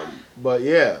 But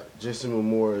yeah, Jason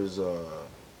Momoa is.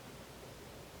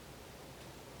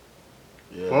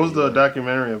 Yeah, What was the yeah.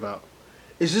 documentary about?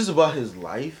 It's just about his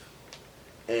life,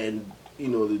 and you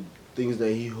know the things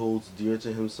that he holds dear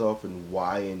to himself and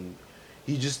why, and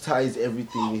he just ties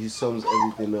everything. He sums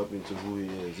everything up into who he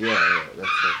is. Yeah, that's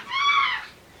it.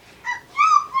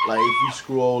 Like if you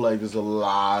scroll, like there's a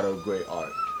lot of great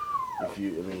art. If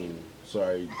you, I mean,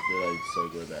 sorry, they're like so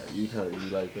good at that. You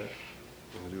like that?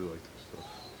 I do like this stuff.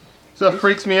 So it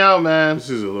freaks me out, man. This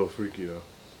is a little freaky though.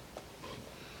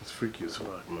 It's freaky as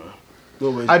fuck, man.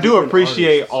 No, but it's I do different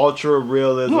appreciate artists. ultra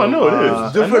realism. No, I know it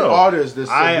is. Different I know. artists. That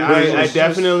I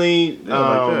definitely Yeah,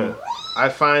 like that. I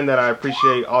find that I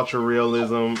appreciate ultra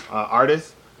realism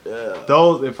artists. Yeah.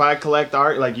 Those, if I collect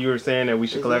art, like you were saying that we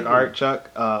should collect Exactly. art,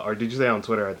 Chuck, or did you say on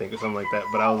Twitter? I think or something like that.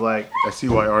 But I was like, I see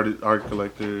why art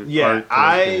collector. yeah, art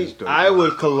collecting is dope.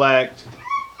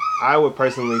 I would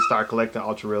personally start collecting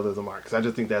ultra realism art because I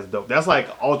just think that's dope. That's like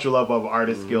ultra level of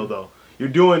artist skill though. You're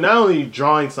doing not only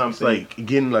drawing It's something, like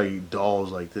getting like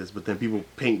dolls like this, but then people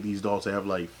paint these dolls to have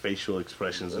like facial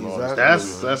expressions and all this. Exactly.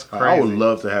 stuff. that's crazy. I would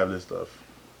love to have this stuff.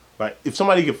 Like if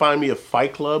somebody could find me a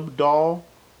Fight Club doll,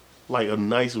 like a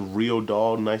nice real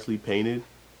doll, nicely painted,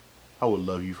 I would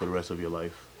love you for the rest of your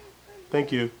life.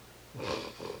 Thank you.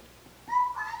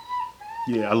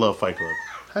 Yeah, I love Fight Club.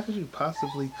 How could you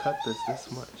possibly cut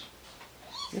this much?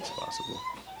 It's possible.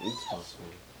 It's possible.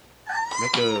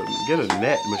 Get a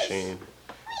net machine.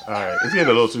 All right, it's getting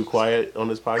a little too quiet on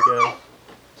this podcast,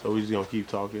 so we're just gonna keep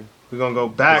talking. We're gonna go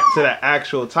back to the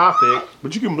actual topic.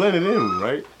 But you can blend it in,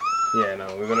 right? Yeah,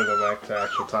 no, we're gonna go back to the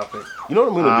actual topic. You know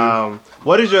what I'm gonna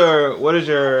What is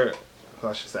your? Oh,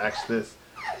 I should ask this.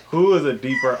 Who is a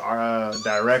deeper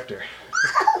director?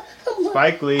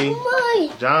 Spike Lee,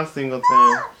 John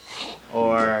Singleton,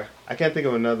 or I can't think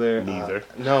of another. Neither.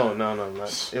 No.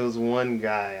 It was one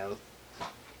guy.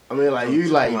 I mean, like you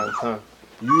like My tongue.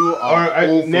 you are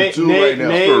Or 0 for 2 right now.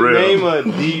 For real. name a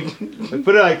deep.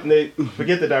 Put it like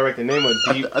forget the director. Name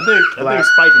a deep. I think black-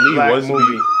 Spike Lee black was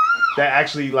movie that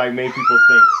actually like made people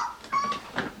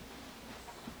think.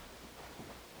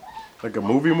 like a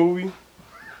movie.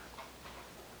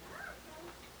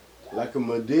 Like a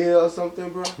Medea or something,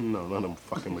 bro. No, none of them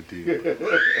fucking Medea.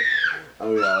 I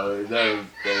mean, that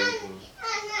was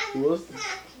who else?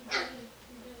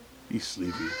 He's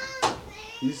sleepy.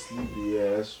 He's sleepy.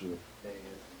 Yeah, that's true.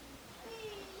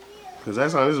 Cause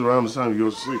this is around the time you go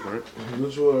to sleep, right?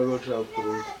 Which one I go try to put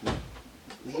him?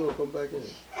 He's gonna come back in.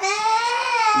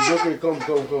 It's okay. Come.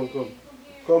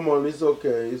 Come on. It's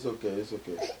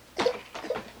okay.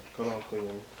 Come on,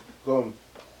 Queen. Come.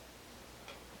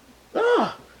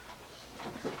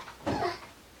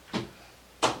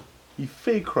 He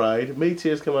fake cried, made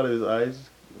tears come out of his eyes,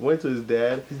 went to his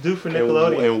dad, He's due for and,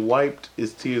 Nickelodeon. and wiped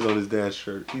his tears on his dad's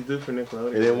shirt, He's due for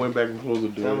Nickelodeon. and then went back and closed the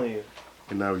I'm door, telling you.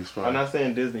 and now he's I'm fine. not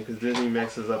saying Disney because Disney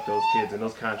messes up those kids and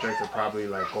those contracts are probably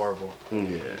like horrible.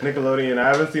 Yeah. Nickelodeon, I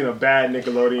haven't seen a bad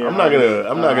Nickelodeon. I'm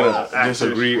not gonna actress.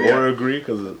 disagree Yeah. or agree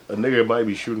because a nigga might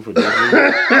be shooting for Disney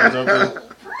or something,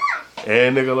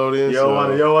 and Nickelodeon. You so,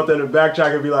 don't want them to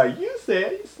backtrack and be like, you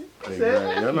said.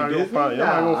 Exactly. Y'all not gonna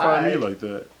find me like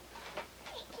that.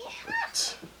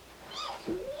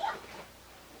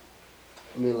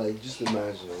 I mean, like, just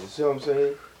imagine. You see what I'm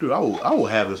saying? Dude, I will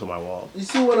have this on my wall. You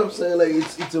see what I'm saying? Like,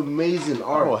 it's amazing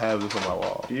I will art. have this on my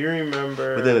wall. Do you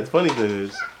remember? But then the funny thing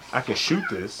is, I can shoot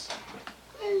this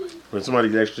when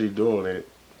somebody's actually doing it,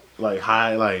 like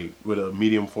high, like with a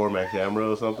medium format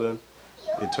camera or something,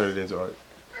 and turn it into art.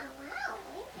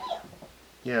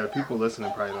 Yeah, the people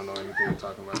listening probably don't know anything you're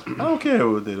talking about. I don't care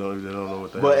what they don't know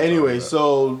what they. But anyway,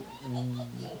 so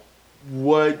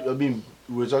what? I mean,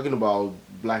 we're talking about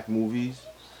black movies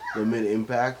that made an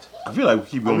impact. I feel like we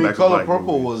keep I going mean, back Color to black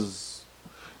Purple movies. was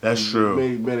That's true.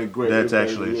 made a great. That's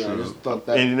impact. actually Yeah, I true. just thought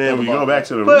that. And then we go back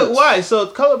to the But roots. why? So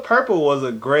Color Purple was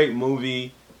a great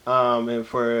movie, and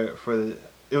for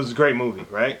it was a great movie,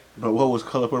 right? But what was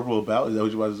Color Purple about? Is that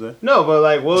what you about to say? No, but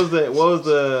like, what was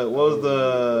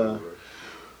the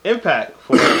impact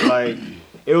for it? Like,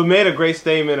 it made a great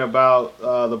statement about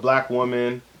the black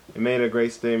woman. It made a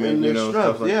great statement, And you their know, strength,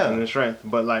 stuff like yeah. and the strength.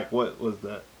 But like, what was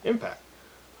the impact?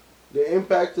 The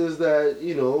impact is that,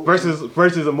 you know...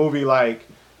 Versus a movie like,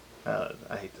 I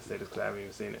hate to say this because I haven't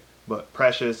even seen it, but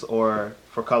Precious or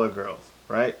For Colored Girls,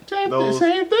 right? The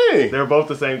same thing. They're both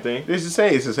the same thing. It's the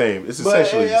same. It's the same. It's But,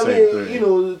 essentially the I same mean, thing. you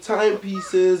know, the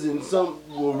timepieces and some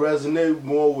will resonate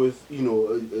more with, you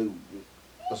know,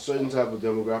 a certain type of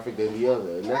demographic than the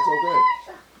other, and that's okay.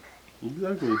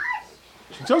 Exactly.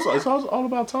 It's all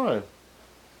about time.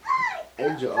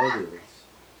 And your audience.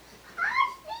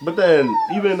 But then,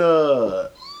 even,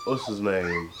 what's his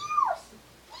name?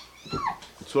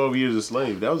 12 Years a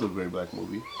Slave. That was a great black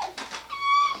movie.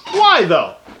 Why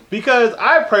though? Because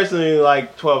I personally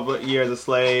like 12 Years a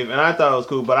Slave, and I thought it was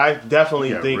cool. But I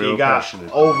definitely think it got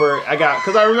over.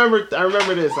 Because I remember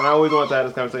this, and I always want to have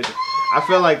this conversation. I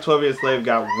feel like 12 Years a Slave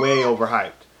got way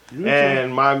overhyped,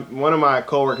 and one of my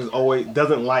coworkers always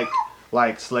doesn't like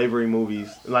slavery movies,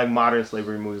 like modern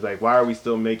slavery movies. Like, why are we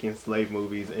still making slave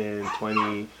movies in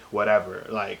 20 whatever?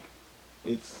 Like,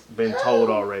 it's been told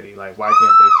already. Like, why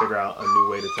can't they figure out a new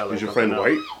way to tell it? Is your friend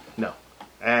white? No.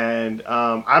 And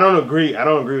I don't agree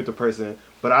with the person,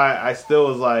 but I still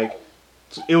was like,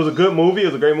 it was a good movie, it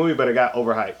was a great movie, but it got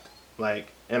overhyped. Like,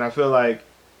 and I feel like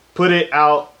put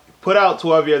out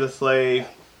 12 Years a Slave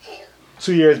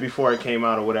 2 years before it came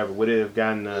out or whatever, would have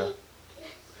gotten the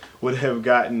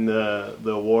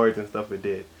awards and stuff it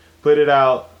did. Put it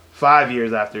out 5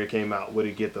 years after it came out, would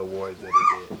it get the awards that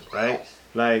it did, right?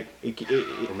 Like,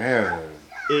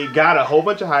 it got a whole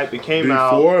bunch of hype. It came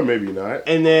out before, maybe not.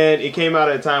 And then it came out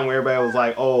at a time where everybody was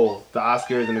like, oh, the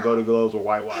Oscars and the Golden Globes were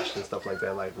whitewashed and stuff like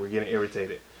that. Like, we're getting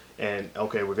irritated. And,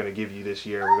 okay, we're going to give you this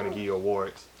year, we're going to give you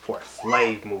awards for a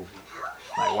slave movie.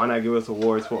 Like, why not give us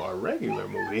awards for a regular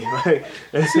movie?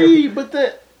 See, but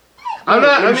that...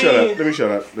 Let me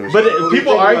shut up. But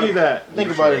people argue that.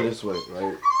 Think about it this way,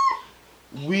 right?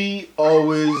 We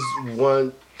always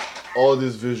want all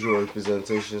these visual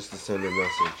representations to send a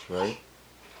message, right?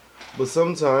 But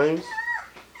sometimes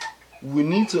we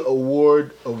need to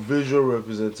award a visual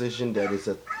representation that is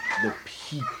at the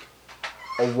peak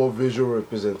of what visual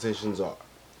representations are.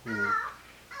 Mm-hmm.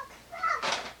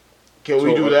 Can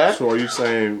we do that? So are you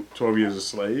saying 12 Years a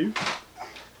Slave?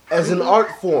 As an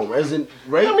art form, as in,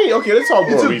 right? I mean, okay, let's talk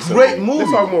more recently. It's a great movie.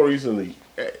 Let's talk more recently.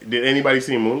 Did anybody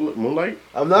see Moonlight?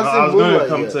 I'm not I saying was going Moonlight to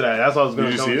come yet. to that. That's what I was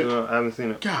going to Did come you see to. I haven't seen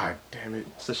it. God damn it.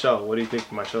 It's a show. What do you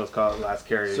think my show is called? Last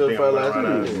Carrier. So You think I'm Last gonna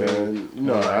run out of Carrier. it? Man,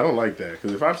 no, I don't like that.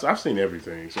 Because if I've seen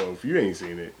everything. So if you ain't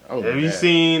seen it, I don't Have you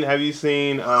seen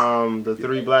the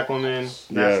three black women? NASA?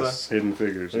 Yes, Hidden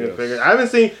Figures. Hidden Yes. Figures. I haven't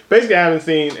seen.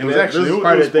 And It was this actually is it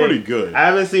part was of the thing. pretty good. I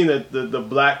haven't seen the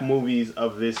black movies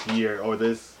of this year or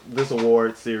this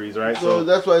award series, right? So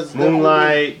that's why it's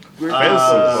Moonlight,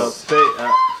 Fences.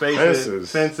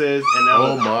 Fences, and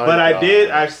Oh my but God.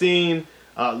 I've seen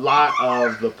a lot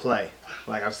of the play.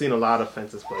 Like, I've seen a lot of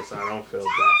Fences play, so I don't feel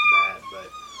that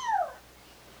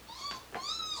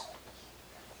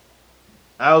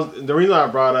bad. But the reason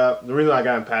I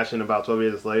got passionate about 12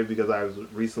 Years a Slave because I was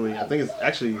recently, I think it's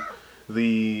actually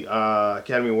the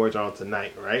Academy Awards are on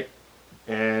tonight, right?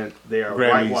 And they are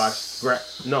Grammys.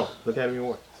 whitewashed. No, the Academy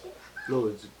Awards. No,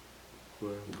 it's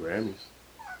Grammys.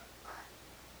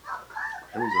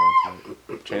 Grammys on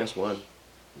tonight. Chance won.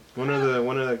 When are the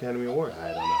Academy Awards? I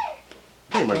don't know. I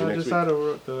think it might be I next just week. saw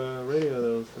the radio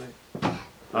that was today.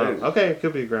 Yeah. Okay, it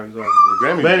could be Grammys. The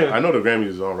Grammys. But anyway. I know the Grammys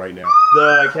is on right now.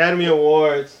 The Academy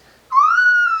Awards.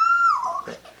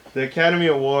 The Academy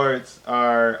Awards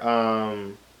are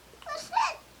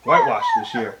whitewashed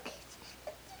this year.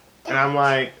 And I'm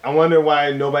like, I wonder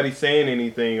why nobody's saying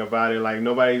anything about it. Like,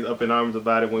 nobody's up in arms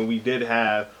about it when we did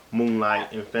have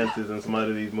Moonlight and Fences and some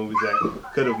other these movies that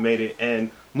could have made it.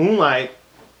 And Moonlight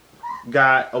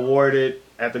got awarded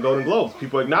at the Golden Globes.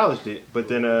 People acknowledged it. But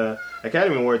then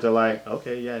Academy Awards are like,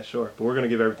 okay, yeah, sure. But we're going to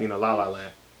give everything to La La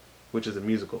Land, which is a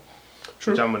musical.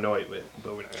 True. Which I'm annoyed with.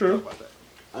 But we're not going to talk about that.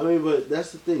 I mean, but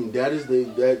that's the thing. That is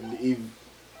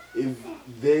if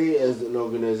they as an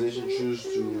organization choose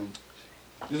to,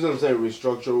 you know what I'm saying,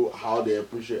 restructure how they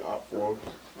appreciate art form,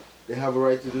 they have a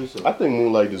right to do so. I think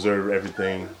Moonlight deserved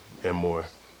everything and more.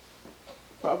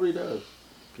 Probably does.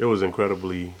 It was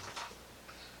incredibly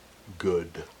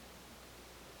good.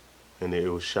 And it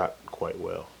was shot quite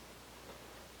well.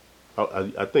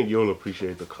 I think you'll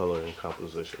appreciate the color and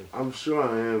composition. I'm sure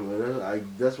I am,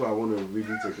 but that's why I want to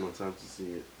really take my time to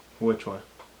see it. Which one?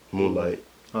 Moonlight.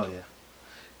 Oh, yeah.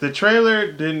 The trailer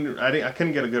didn't. I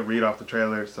couldn't get a good read off the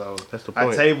trailer, so That's the point.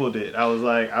 I tabled it. I was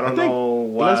like, I don't know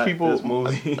why this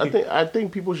movie. I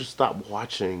think people should stop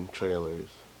watching trailers.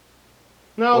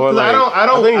 No, because I don't. I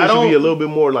think it should be a little bit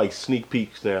more like sneak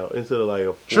peeks now instead of like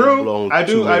a full-blown I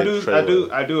do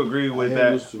agree with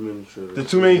that. The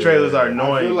too many trailers are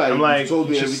annoying. I'm like,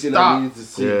 just stop.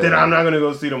 Then I'm not gonna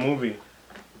go see the movie.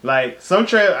 Like some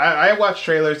I watch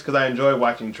trailers because I enjoy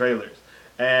watching trailers,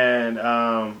 and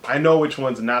I know which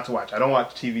ones not to watch. I don't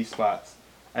watch TV spots,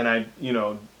 and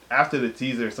after the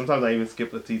teaser, sometimes I even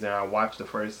skip the teaser and I watch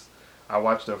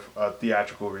the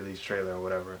theatrical release trailer or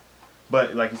whatever.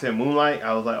 But like you said, Moonlight,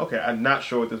 I was like, okay, I'm not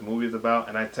sure what this movie is about,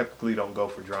 and I typically don't go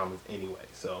for dramas anyway.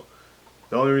 So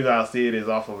the only reason I'll see it is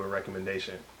off of a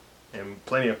recommendation, and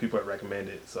plenty of people have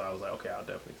recommended it. So I was like, okay, I'll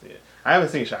definitely see it. I haven't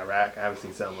seen Chirac. I haven't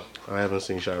seen Selma. I haven't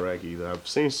seen Chirac either. I've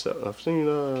seen.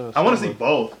 I want to see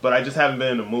both, but I just haven't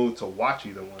been in the mood to watch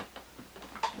either one.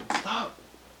 Stop.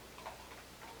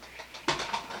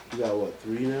 You got what,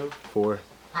 3 now? 4.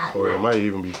 Or it might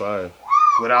even be 5.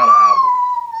 Without an album.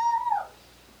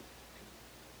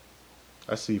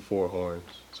 I see 4 horns,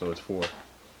 so it's 4.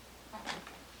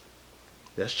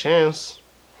 That's Chance.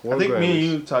 I think me and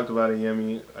you talked about it,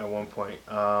 Yemi, at one point.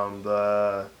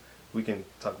 We can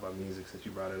talk about music since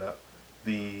you brought it up.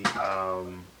 No,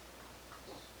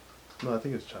 I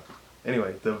think it's Chuck.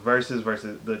 Anyway, the verses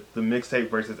versus the mixtape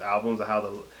versus albums, and how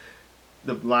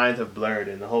the lines have blurred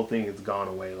and the whole thing has gone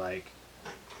away. Like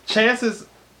Chance's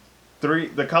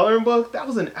the coloring book, that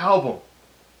was an album.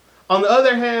 On the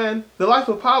other hand, The Life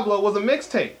of Pablo was a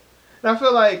mixtape. And I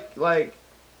feel like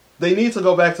they need to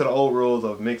go back to the old rules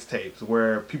of mixtapes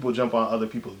where people jump on other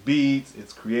people's beats,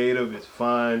 it's creative, it's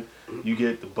fun, you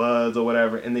get the buzz or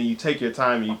whatever, and then you take your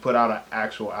time and you put out an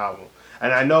actual album.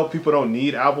 And I know people don't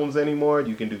need albums anymore.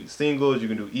 You can do singles, you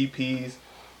can do EPs.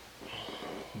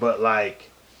 But like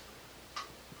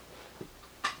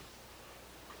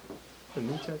a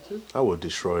new tattoo? I would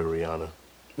destroy Rihanna.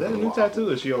 Is that a new tattoo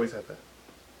or she always had that?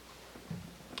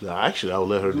 No, actually, I would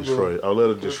let her destroy it. I would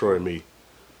let her destroy me.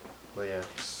 But yeah.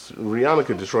 Rihanna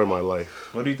could destroy my life.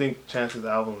 What do you think Chance's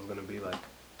album is going to be like?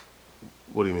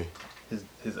 What do you mean?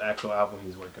 His actual album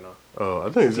he's working on. Oh, I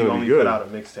think it's going to be He only good. put out a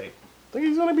mixtape. I think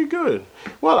he's going to be good.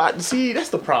 Well, see, that's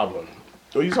the problem.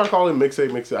 When you start calling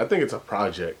mixtape, I think it's a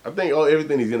project. I think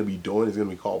everything he's going to be doing is going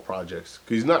to be called projects.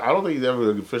 Because I don't think he's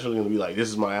ever officially going to be like, this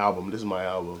is my album, this is my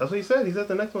album. That's what he said. He said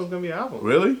the next one's going to be an album.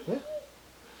 Really?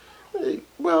 Yeah.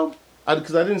 Well,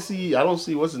 because I don't see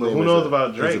what's his name. Who knows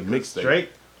about Drake? It's a mixtape.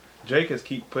 Drake has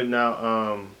keep putting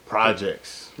out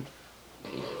projects.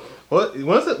 What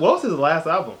was his last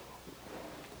album?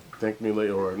 Thank Me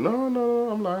Later or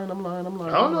no, I'm lying. I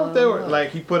don't know if they were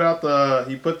like he put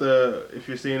the If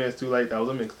You're Seeing It's Too Late, that was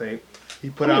a mixtape.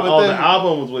 He put out all the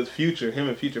albums with Future. Him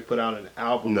and Future put out an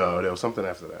album. No, there was something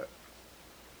after that.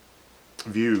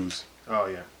 Views. Oh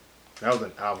yeah, that was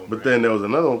an album. But then there was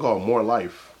another one called More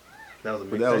Life. That was a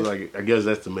mixtape. But that was like, I guess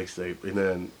that's the mixtape. And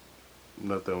then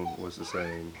nothing was the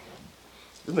same.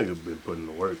 This nigga's been putting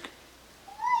the work.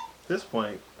 At this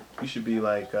point, you should be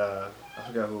like, I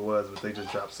forgot who it was, but they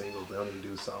just dropped singles. They don't even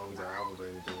do songs or albums or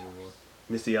anything anymore.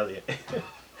 Missy Elliott.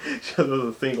 She does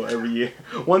a single every year.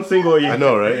 One single a year. I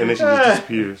know, right? And then she just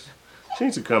disappears. She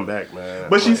needs to come back, man.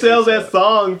 But she sells that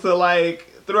song to like,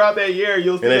 throughout that year,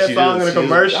 you'll see that song in a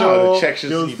commercial.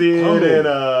 You'll see it in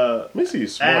a Missy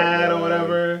is smart, ad man. or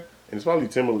whatever. And it's probably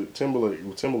Timberland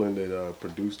that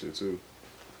produced it too.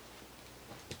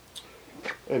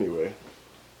 Anyway,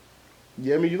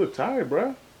 yeah, I mean, you look tired,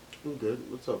 bro. I'm good.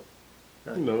 What's up?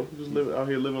 You know, just out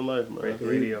here living life, man.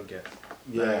 Radio guest.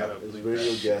 Yeah, it's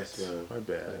radio guest, man. My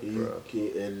bad, bro. You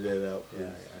can't edit that out, please.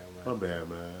 My bad,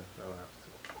 man. I don't have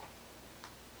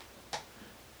to.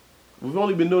 We've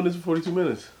only been doing this for 42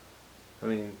 minutes. I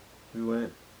mean, we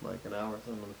went like an hour or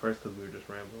something on the first because we were just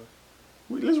rambling.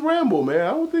 Let's ramble, man.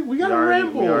 I don't think we gotta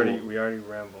ramble. We already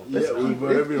rambled. Yeah, we've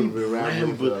been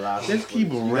rambling for the last. Let's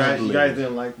keep You rambling. guys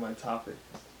didn't like my topic.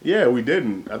 Yeah, we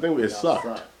didn't. I think it Y'all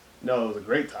sucked. No, it was a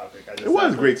great topic. It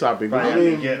was a great topic. But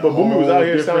Boomy was out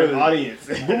here sounding audience.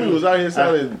 Boomy was out here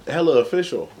sounding hella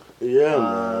official. Yeah,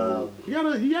 man.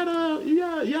 You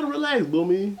gotta relax,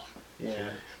 Boomy. Yeah,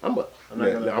 I'm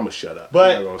gonna shut up.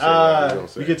 But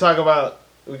we we can talk about.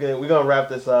 We're gonna wrap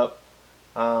this up.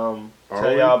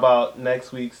 Tell y'all about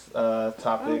next week's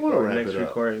topic or next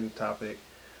recording topic.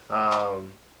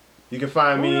 You can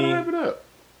find me. Wrap it up.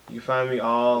 You can find me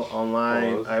all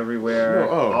online, everywhere,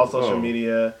 all social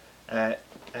media at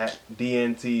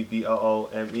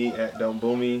DNTBOOME at Don't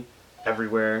Boomy,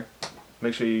 everywhere.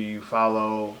 Make sure you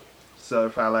follow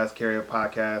Certified Last Carrier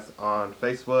Podcast on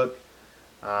Facebook.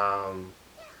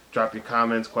 drop your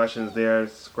comments, questions there.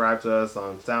 Subscribe to us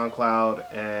on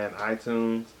SoundCloud and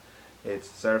iTunes. It's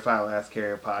Certified Last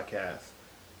Carrier Podcast.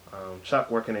 Chuck,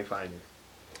 where can they find you?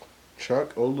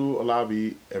 Chuck Olu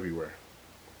Alabi everywhere.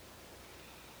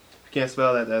 If you can't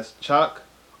spell that, that's Chuck,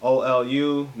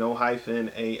 OLU, no hyphen,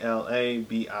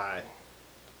 ALABI,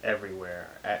 everywhere,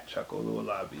 at Chuck Olu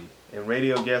Alabi. And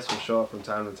radio guests will show up from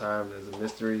time to time. There's a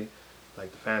mystery,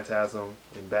 like the Phantasm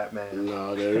in Batman.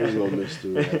 No, there is no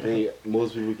mystery. I think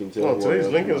most people can tell. Today's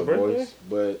Lincoln's birthday?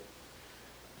 But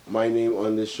my name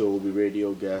on this show will be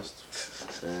radio guest,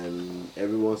 and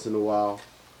every once in a while,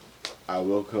 I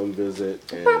will come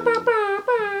visit. And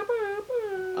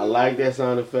I like that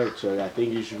sound effect, Chuck. I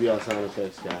think you should be our sound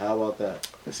effects guy. How about that?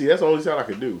 See, that's the only sound I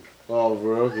could do. Oh,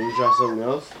 bro, can you try something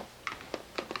else?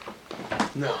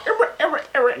 No.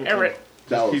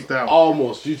 That was keep that one.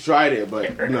 almost. You tried it,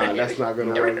 but nah, that's not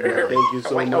gonna work. But thank you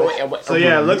so much. So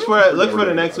yeah, look for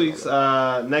the next week's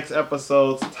next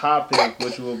episode's topic,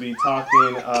 which we'll be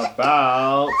talking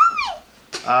about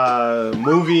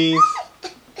movies.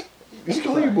 He's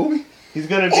calling you movie? He's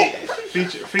gonna be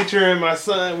featuring my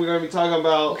son. We're gonna be talking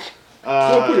about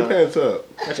Don't put your pants up.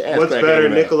 what's better,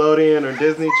 Nickelodeon or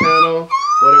Disney Channel?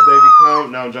 What have they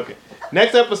become? No, I'm joking.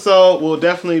 Next episode will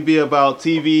definitely be about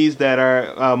TVs that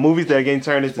are movies that are getting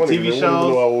turned into TV shows. I don't know how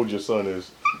shows. old your son is.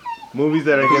 Movies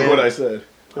that are That's getting. what I said.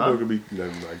 Huh? Could be,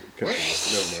 never mind.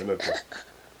 Nothing.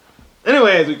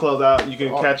 Anyway, as we close out, you can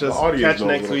catch the audience knows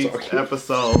next what I'm week's talking about.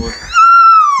 episode.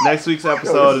 Next week's Yo,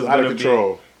 episode this is out going of to be.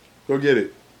 control. Go get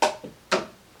it.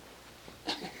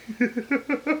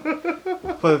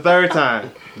 For the third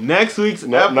time. Next week's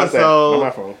Not that. episode Not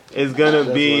my phone. is going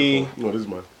to be. No, this is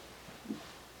mine.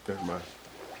 That's mine.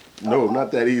 No,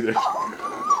 not that either.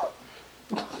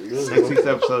 Next week's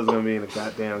episode is going to be in the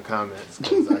goddamn comments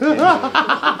because I can't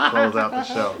even close out the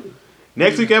show.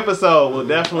 Next week's episode will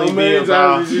definitely be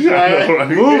about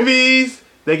movies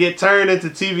that get turned into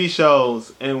TV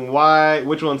shows and why,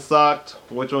 which ones sucked,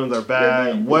 which ones are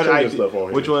bad,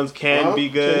 which ones can be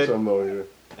good.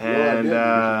 And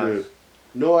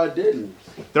No, I didn't.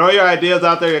 throw your ideas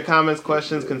out there, your comments,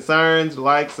 questions, concerns,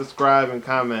 like, subscribe, and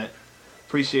comment.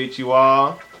 Appreciate you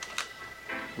all.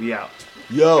 We out.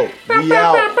 Yo, we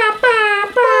out. Why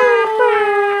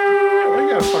you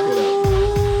gotta fuck it up?